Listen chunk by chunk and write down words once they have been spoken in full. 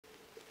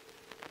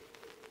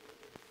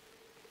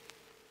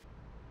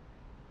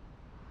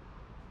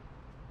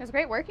It was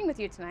great working with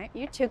you tonight.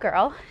 You too,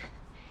 girl.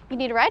 You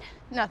need a ride?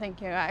 No, thank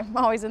you. I'm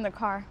always in the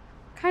car.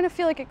 Kind of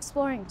feel like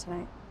exploring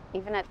tonight.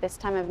 Even at this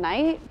time of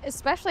night?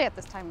 Especially at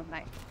this time of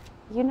night.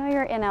 You know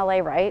you're in LA,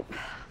 right? God,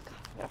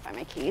 I gotta find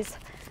my keys.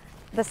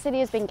 The city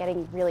has been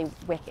getting really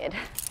wicked.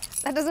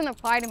 That doesn't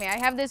apply to me. I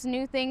have this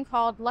new thing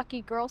called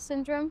lucky girl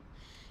syndrome.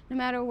 No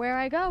matter where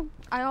I go,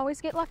 I always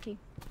get lucky.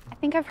 I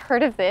think I've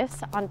heard of this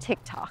on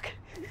TikTok.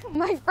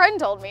 My friend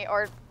told me,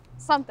 or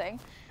something.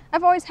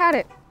 I've always had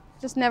it,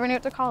 just never knew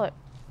what to call it.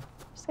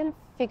 I'm just gonna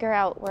figure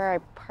out where I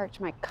parked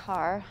my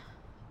car.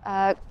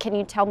 Can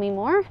you tell me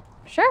more?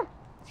 Sure.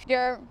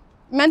 Your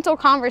mental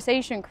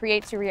conversation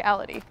creates your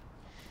reality.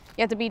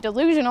 You have to be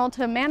delusional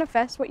to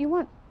manifest what you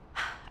want.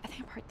 I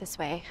think I parked this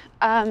way.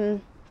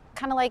 Kind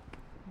of like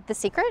The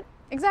Secret?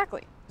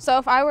 Exactly. So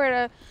if I were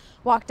to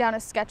walk down a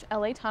sketch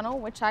LA tunnel,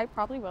 which I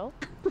probably will,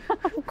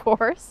 Of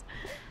course.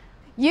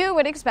 you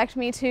would expect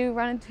me to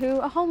run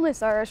into a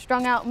homeless or a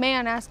strung out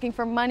man asking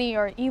for money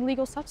or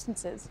illegal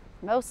substances.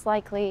 Most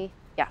likely,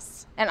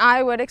 yes. And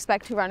I would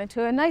expect to run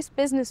into a nice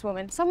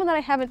businesswoman, someone that I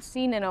haven't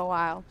seen in a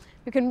while,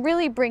 who can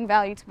really bring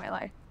value to my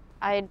life.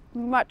 I'd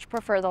much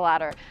prefer the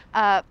latter.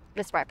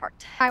 This is where I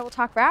parked. I will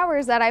talk for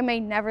hours that I may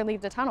never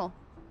leave the tunnel.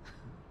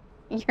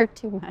 You're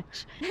too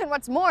much. And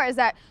what's more is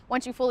that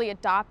once you fully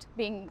adopt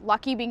being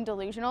lucky, being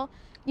delusional,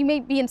 you may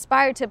be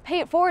inspired to pay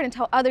it forward and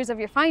tell others of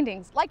your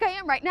findings, like I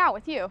am right now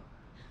with you.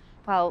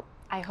 Well,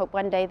 I hope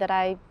one day that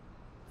I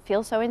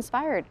feel so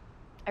inspired.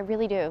 I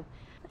really do.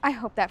 I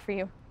hope that for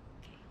you.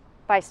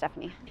 Bye,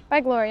 Stephanie.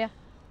 Bye, Gloria.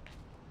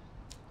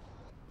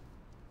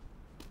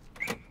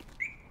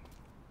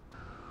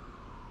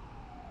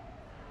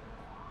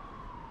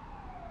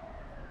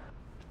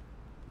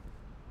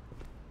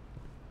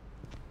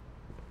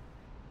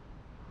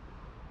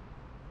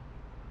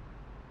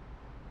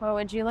 Well,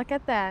 would you look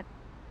at that?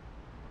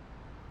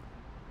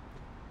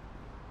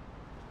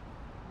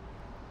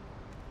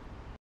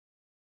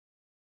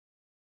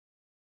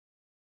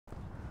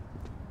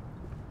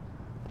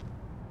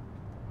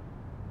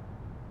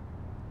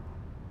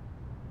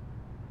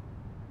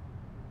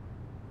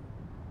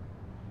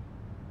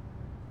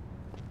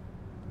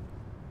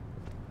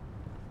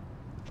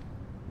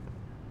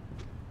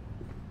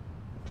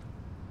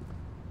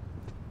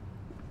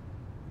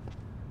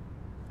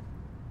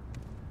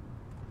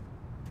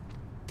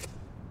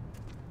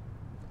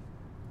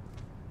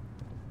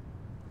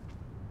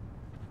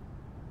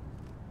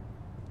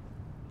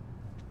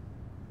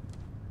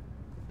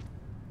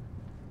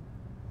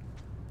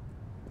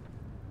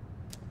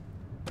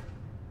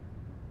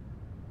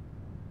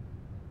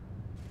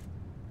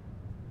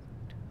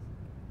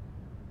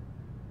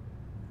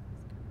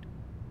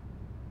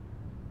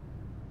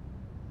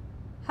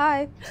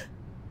 Hi.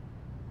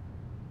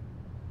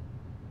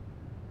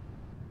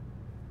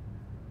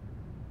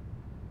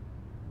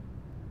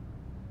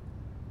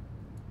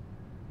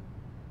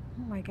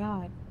 Oh my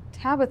God.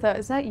 Tabitha,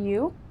 is that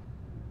you?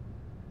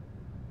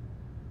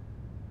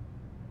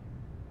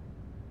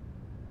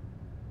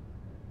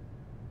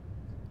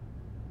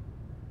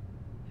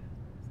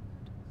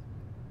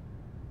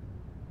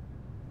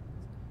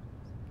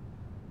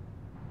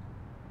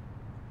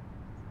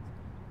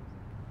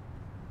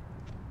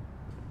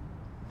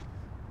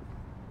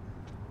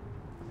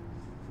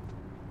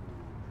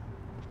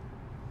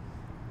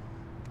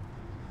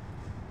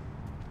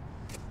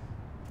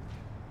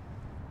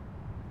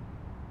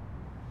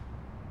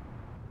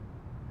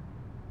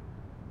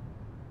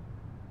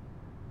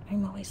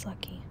 I'm always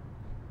lucky.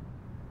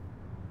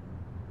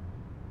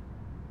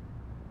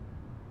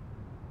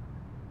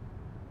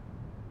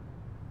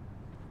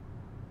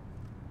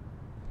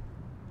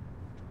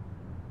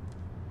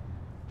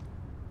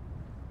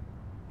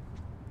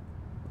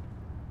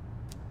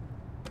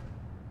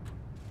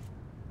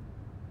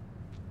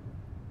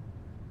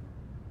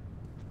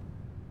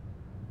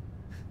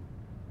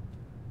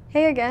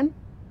 Hey again.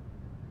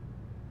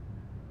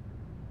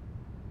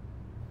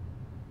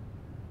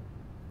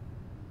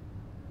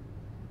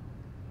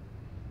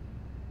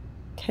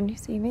 Can you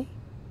see me?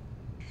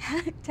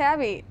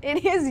 Tabby,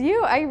 it is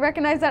you. I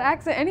recognize that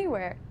accent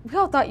anywhere. We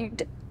all thought you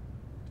did.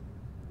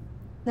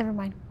 Never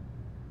mind.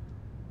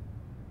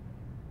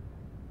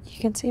 You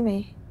can see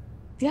me.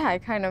 Yeah, I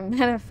kind of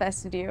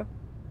manifested you.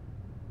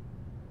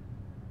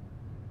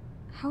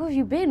 How have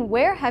you been?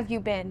 Where have you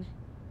been?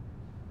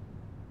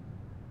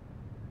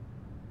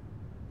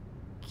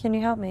 Can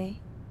you help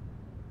me?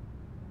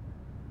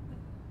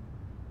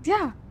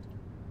 Yeah.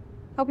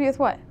 Help you with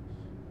what?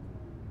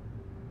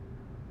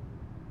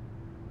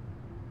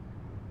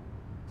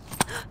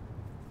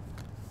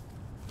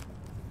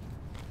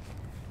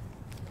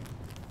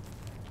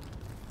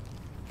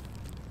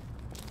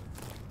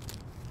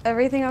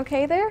 Everything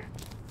okay there?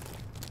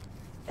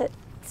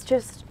 It's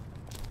just,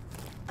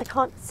 I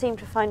can't seem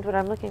to find what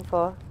I'm looking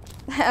for.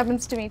 That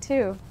happens to me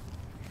too.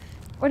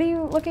 What are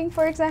you looking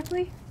for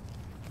exactly?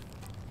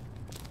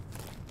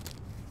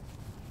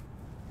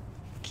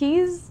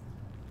 Keys?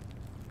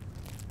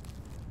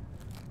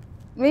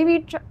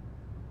 Maybe try.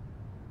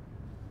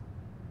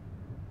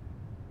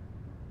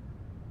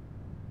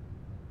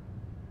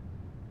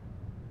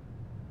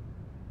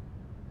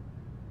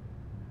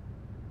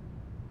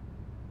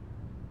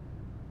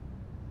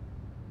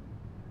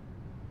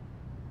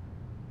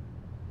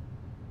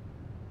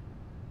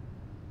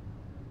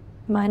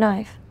 My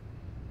knife.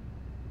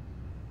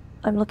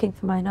 I'm looking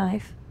for my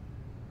knife.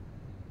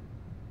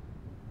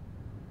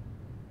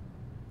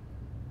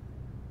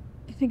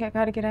 I think I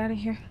gotta get out of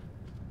here.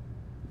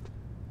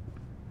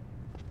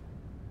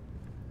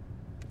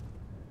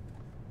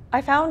 I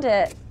found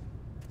it.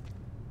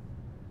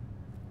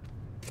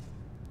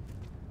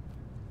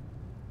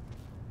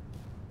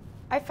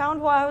 I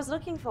found what I was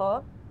looking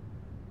for.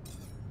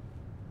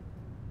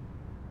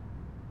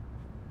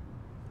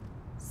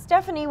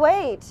 Stephanie,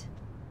 wait.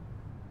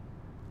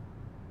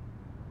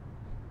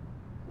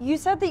 You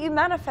said that you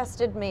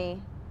manifested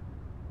me.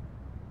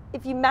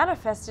 If you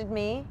manifested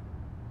me,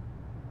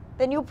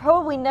 then you'll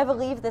probably never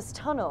leave this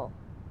tunnel.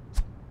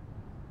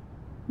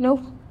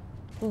 Nope.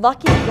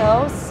 Lucky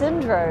girl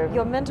syndrome.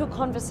 Your mental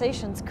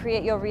conversations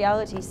create your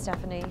reality,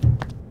 Stephanie.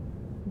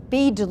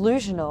 Be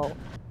delusional.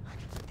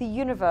 The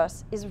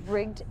universe is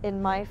rigged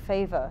in my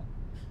favor.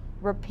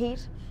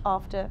 Repeat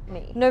after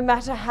me. No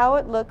matter how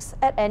it looks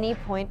at any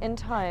point in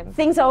time.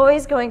 Things are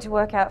always going to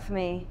work out for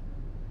me.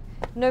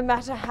 No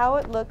matter how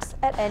it looks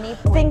at any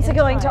point Things are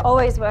going to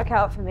always work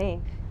out for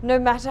me. No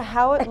matter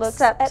how it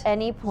looks at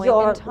any point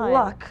in time.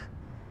 Luck.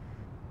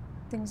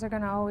 Things are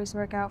gonna always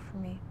work out for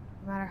me,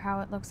 no matter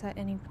how it looks at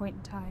any point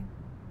in time.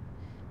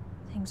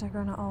 Things are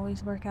gonna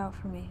always work out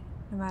for me,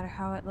 no matter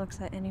how it looks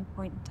at any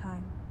point in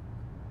time.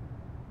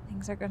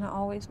 Things are gonna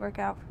always work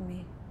out for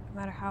me, no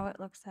matter how it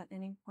looks at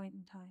any point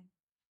in time.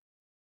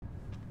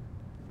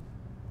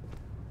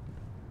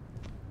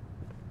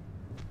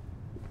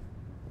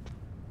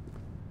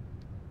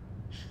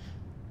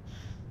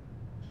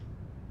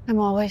 I'm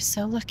always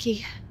so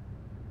lucky.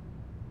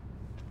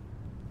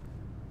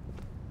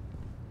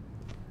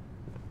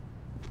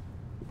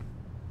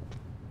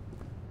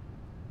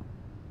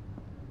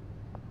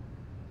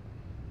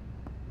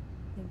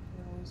 Things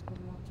are always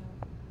gonna work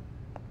out.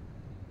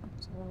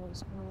 Things are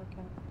always gonna work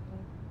out for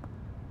me.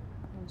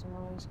 Things are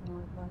always gonna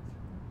work out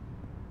for me.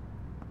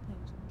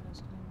 Things are always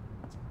gonna work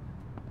out for me.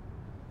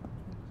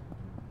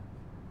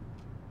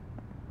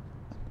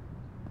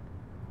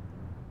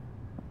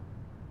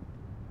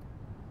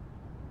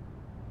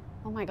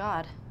 Oh my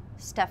God.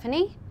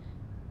 Stephanie?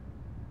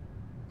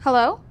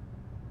 Hello?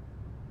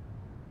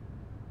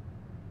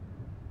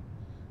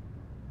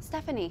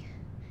 Stephanie,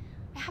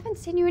 I haven't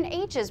seen you in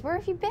ages. Where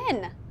have you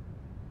been?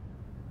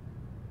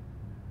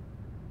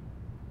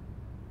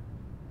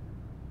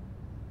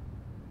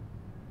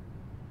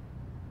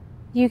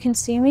 You can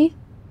see me?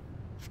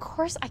 Of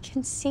course I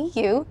can see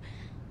you.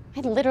 I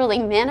literally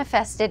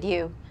manifested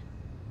you.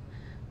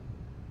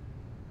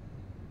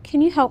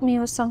 Can you help me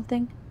with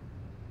something?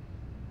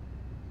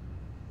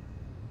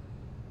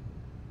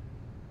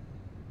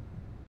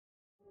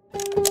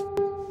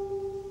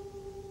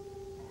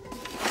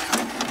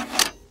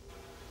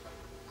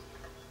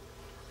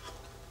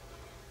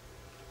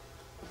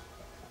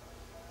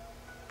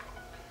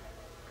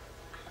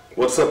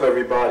 What's up,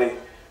 everybody?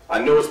 I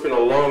know it's been a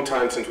long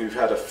time since we've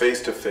had a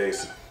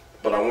face-to-face,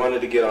 but I wanted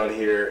to get on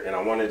here and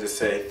I wanted to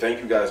say thank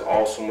you guys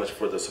all so much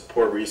for the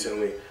support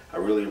recently. I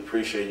really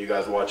appreciate you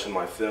guys watching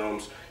my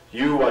films.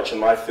 You watching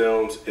my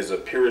films is the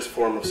purest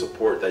form of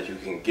support that you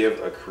can give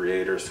a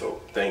creator,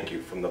 so thank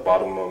you from the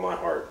bottom of my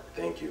heart.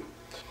 Thank you.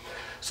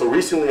 So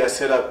recently I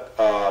set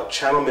up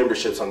channel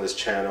memberships on this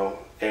channel,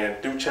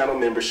 and through channel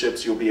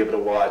memberships you'll be able to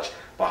watch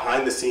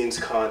behind the scenes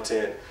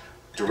content,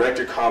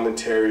 director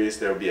commentaries,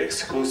 there will be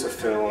exclusive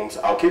films.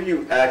 I'll give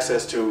you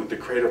access to the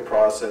creative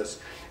process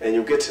and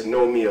you'll get to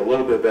know me a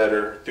little bit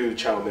better through the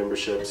channel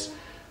memberships.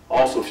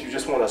 Also, if you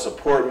just want to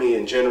support me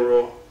in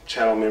general,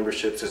 channel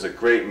memberships is a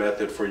great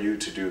method for you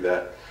to do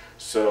that.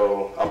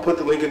 So I'll put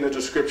the link in the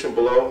description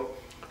below.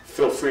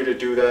 Feel free to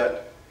do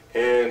that,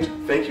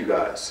 and thank you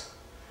guys.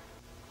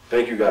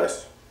 Thank you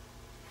guys.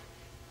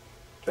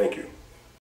 Thank you.